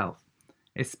mental health,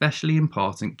 especially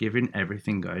important given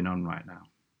everything going on right now.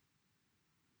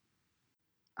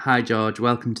 Hi George,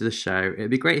 welcome to the show.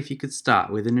 It'd be great if you could start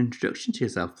with an introduction to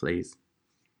yourself, please.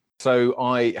 So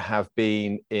I have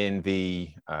been in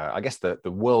the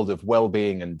world of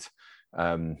well-being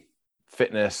and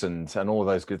fitness and all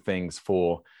those good things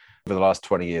for over the last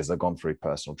 20 years. I've gone through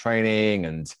personal training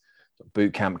and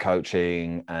boot camp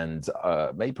coaching, and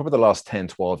maybe probably the last 10,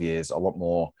 12 years, a lot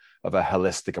more of a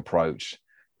holistic approach,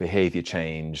 behavior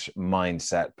change,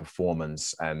 mindset,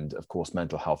 performance, and of course,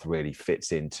 mental health really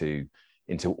fits into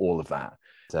all of that.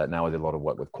 Now I do a lot of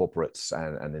work with corporates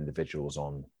and individuals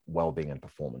on well-being and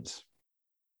performance.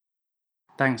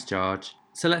 Thanks, George.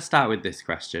 So let's start with this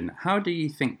question. How do you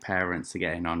think parents are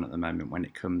getting on at the moment when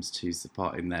it comes to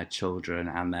supporting their children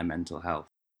and their mental health?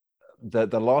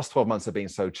 The last 12 months have been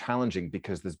so challenging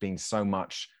because there's been so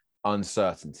much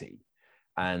uncertainty.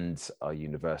 And are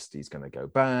universities going to go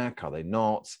back? Are they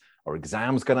not? Are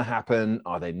exams going to happen?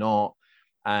 Are they not?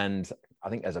 And I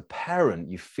think as a parent,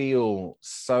 you feel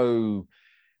so,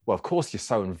 well, of course, you're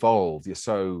so involved, you're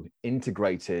so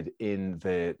integrated in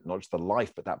not just the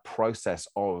life, but that process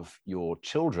of your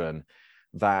children,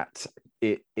 that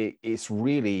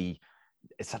it's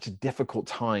such a difficult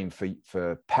time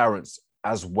for parents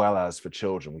as well as for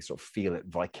children. We sort of feel it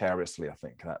vicariously. I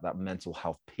think that mental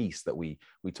health piece that we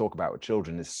talk about with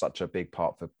children is such a big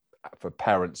part for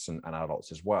parents and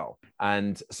adults as well.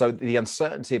 And so the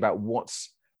uncertainty about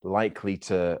what's likely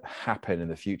to happen in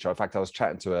the future. In fact, I was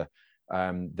chatting to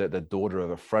the daughter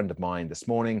of a friend of mine this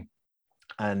morning,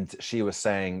 and she was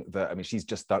saying that, she's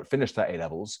just finished her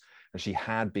A-levels, and she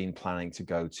had been planning to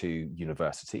go to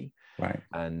university, right,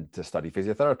 and to study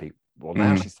physiotherapy. Well,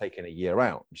 now she's taken a year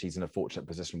out. She's in a fortunate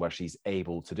position where she's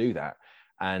able to do that.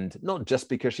 And not just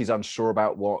because she's unsure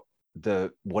about what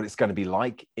it's going to be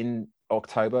like in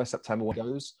October, September when it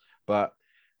goes, but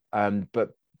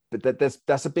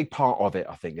that's a big part of it.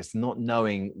 I think it's not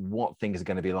knowing what things are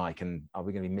going to be like, and are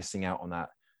we going to be missing out on that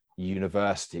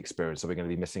university experience? Are we going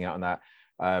to be missing out on that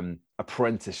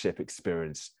apprenticeship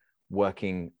experience,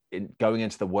 going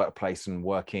into the workplace and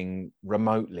working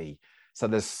remotely? So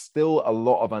there's still a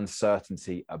lot of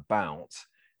uncertainty about,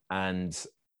 and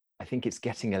I think it's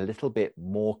getting a little bit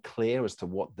more clear as to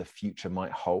what the future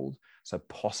might hold. So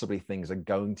possibly things are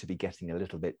going to be getting a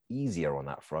little bit easier on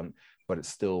that front, but it's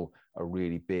still a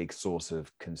really big source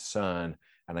of concern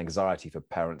and anxiety for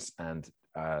parents and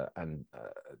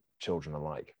children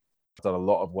alike. I've done a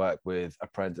lot of work with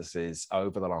apprentices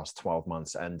over the last 12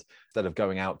 months, and instead of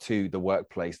going out to the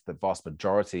workplace, the vast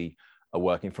majority are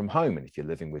working from home. And if you're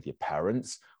living with your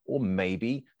parents, or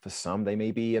maybe for some, they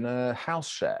may be in a house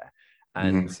share,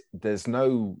 and there's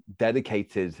no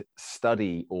dedicated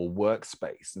study or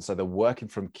workspace. And so they're working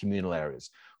from communal areas,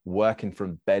 working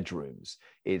from bedrooms.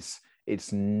 It's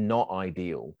it's not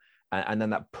ideal. And then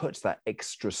that puts that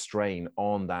extra strain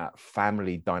on that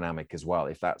family dynamic as well,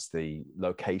 if that's the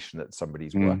location that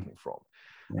somebody's working from.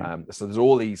 Yeah. So there's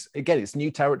all these, again, it's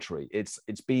new territory. It's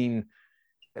been,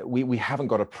 we haven't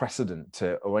got a precedent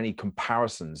to, or any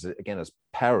comparisons. Again, as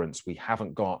parents, we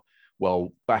haven't got,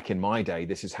 well, back in my day,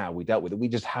 this is how we dealt with it. We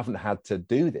just haven't had to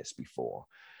do this before.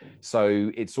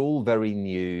 So it's all very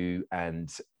new.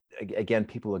 And again,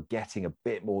 people are getting a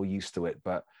bit more used to it,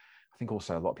 but I think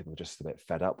also a lot of people are just a bit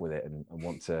fed up with it and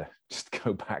want to just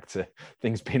go back to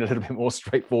things being a little bit more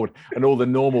straightforward and all the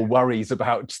normal worries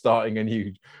about starting a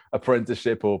new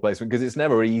apprenticeship or placement, because it's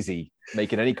never easy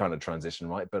making any kind of transition,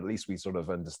 right? But at least we sort of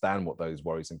understand what those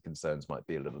worries and concerns might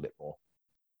be a little bit more.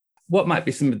 What might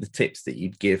be some of the tips that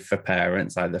you'd give for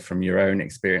parents, either from your own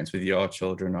experience with your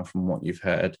children or from what you've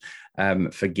heard,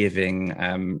 for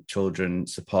giving children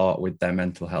support with their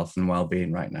mental health and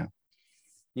well-being right now?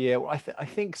 Yeah, well, I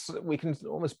think we can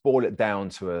almost boil it down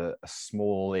to a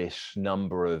smallish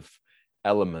number of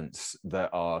elements that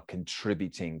are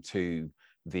contributing to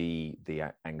the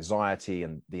anxiety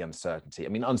and the uncertainty. I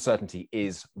mean, uncertainty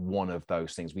is one of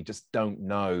those things. We just don't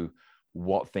know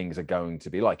what things are going to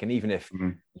be like. And even if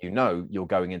you know you're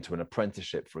going into an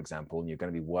apprenticeship, for example, and you're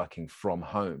going to be working from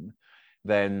home,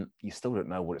 then you still don't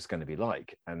know what it's going to be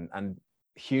like. And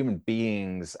human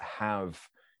beings have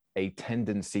a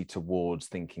tendency towards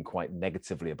thinking quite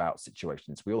negatively about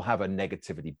situations. We all have a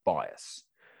negativity bias.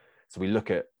 So we look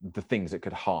at the things that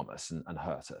could harm us and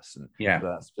hurt us, and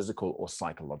whether that's physical or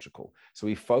psychological. So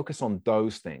we focus on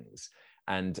those things,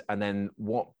 and then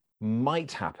what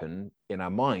might happen in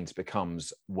our minds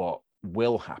becomes what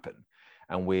will happen.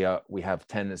 And we have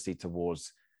tendency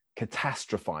towards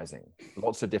catastrophizing.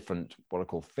 Lots of different what I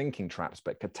call thinking traps,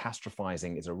 but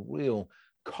catastrophizing is a real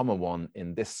common one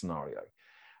in this scenario.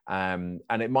 And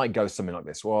it might go something like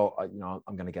this. Well,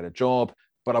 I'm going to get a job,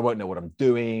 but I won't know what I'm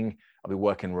doing. I'll be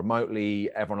working remotely.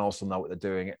 Everyone else will know what they're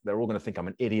doing. They're all going to think I'm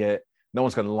an idiot. No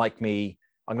one's going to like me.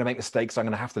 I'm going to make mistakes. I'm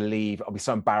going to have to leave. I'll be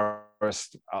so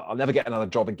embarrassed. I'll never get another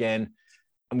job again.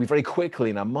 And we very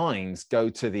quickly in our minds go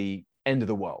to the end of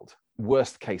the world,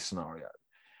 worst case scenario.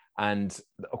 And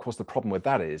of course, the problem with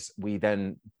that is we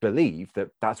then believe that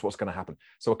that's what's going to happen.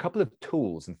 So a couple of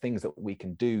tools and things that we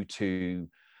can do to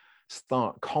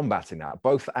start combating that,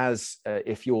 both as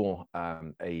if you're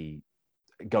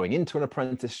going into an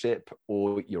apprenticeship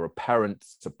or you're a parent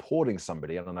supporting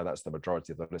somebody, and I know that's the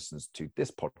majority of the listeners to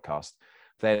this podcast,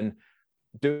 then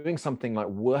doing something like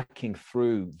working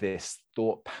through this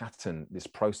thought pattern, this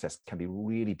process can be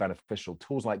really beneficial.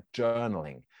 Tools like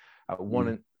journaling,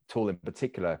 one tool in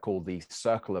particular called the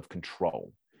circle of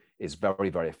control is very,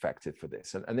 very effective for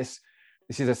this. And this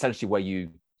is essentially where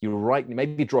you write,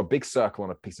 maybe draw a big circle on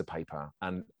a piece of paper,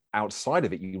 and outside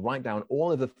of it, you write down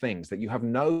all of the things that you have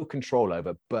no control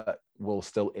over, but will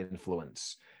still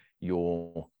influence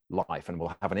your life and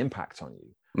will have an impact on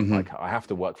you. Like, I have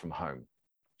to work from home.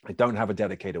 I don't have a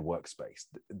dedicated workspace,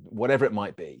 whatever it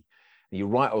might be. You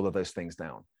write all of those things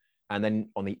down. And then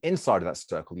on the inside of that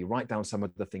circle, you write down some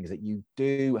of the things that you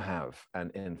do have an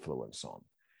influence on.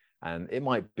 And it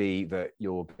might be that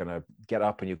you're going to get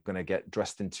up and you're going to get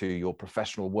dressed into your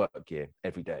professional work gear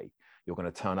every day. You're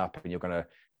going to turn up and you're going to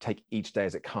take each day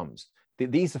as it comes.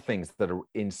 These are things that are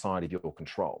inside of your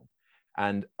control.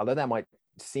 And although that might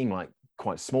seem like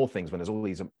quite small things when there's all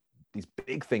these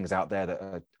big things out there that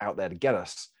are out there to get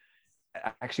us,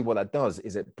 actually what that does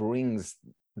is it brings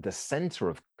the center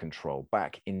of control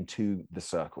back into the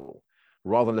circle.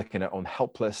 Rather than looking at on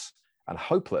helpless and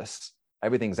hopeless,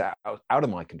 everything's out of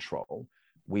my control,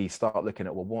 we start looking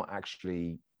at, well, what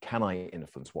actually can I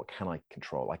influence? What can I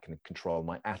control? I can control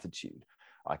my attitude.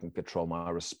 I can control my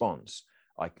response.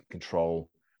 I can control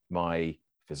my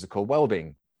physical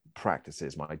well-being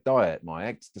practices, my diet, my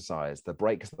exercise, the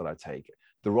breaks that I take.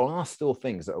 There are still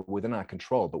things that are within our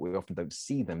control, but we often don't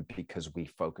see them because we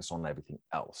focus on everything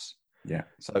else. Yeah.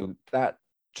 So that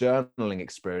journaling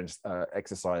experience,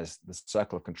 exercise, the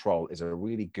circle of control, is a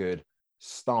really good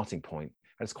starting point.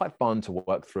 And it's quite fun to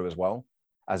work through as well.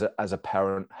 As a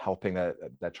parent, helping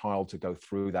their child to go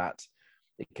through that,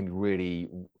 it can be really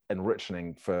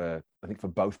enriching for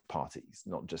both parties,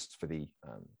 not just for the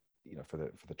for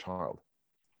the child.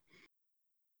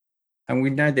 And we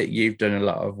know that you've done a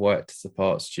lot of work to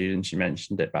support students. You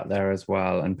mentioned it back there as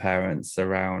well, and parents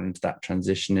around that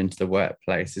transition into the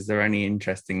workplace. Is there any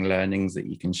interesting learnings that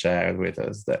you can share with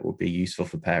us that would be useful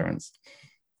for parents?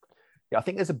 Yeah, I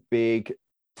think there's a big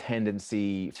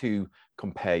tendency to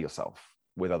compare yourself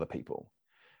with other people.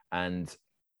 And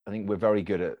I think we're very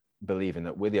good at believing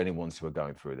that we're the only ones who are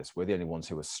going through this. We're the only ones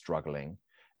who are struggling.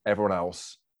 Everyone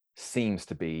else seems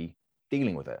to be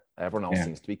dealing with it. Everyone else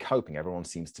seems to be coping. Everyone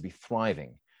seems to be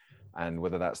thriving. And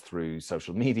whether that's through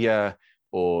social media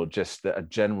or just a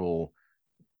general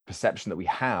perception that we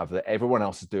have that everyone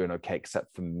else is doing okay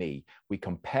except for me, we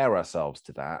compare ourselves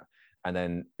to that. And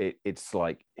then it's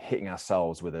like hitting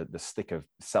ourselves with the stick of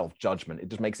self-judgment. It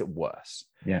just makes it worse.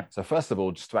 Yeah. So first of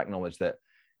all, just to acknowledge that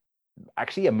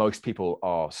actually most people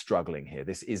are struggling here.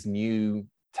 This is new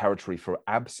territory for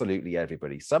absolutely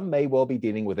everybody. Some may well be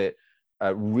dealing with it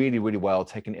really, really well,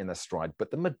 taking it in their stride, but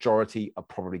the majority are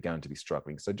probably going to be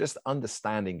struggling. So just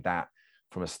understanding that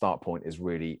from a start point is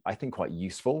really, I think, quite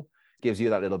useful. It gives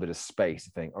you that little bit of space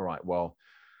to think, all right, well,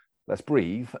 let's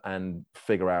breathe and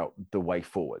figure out the way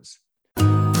forwards.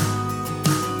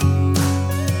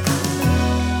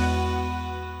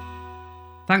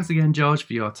 Thanks again, George,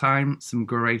 for your time. Some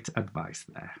great advice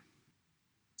there.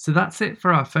 So that's it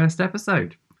for our first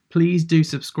episode. Please do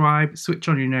subscribe, switch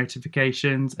on your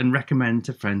notifications, and recommend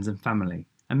to friends and family,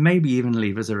 and maybe even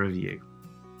leave us a review.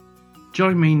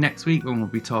 Join me next week when we'll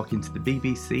be talking to the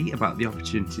BBC about the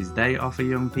opportunities they offer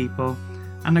young people,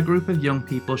 and a group of young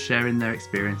people sharing their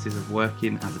experiences of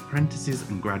working as apprentices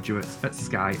and graduates at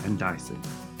Sky and Dyson.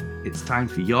 It's time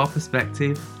for your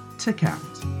perspective to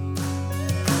count.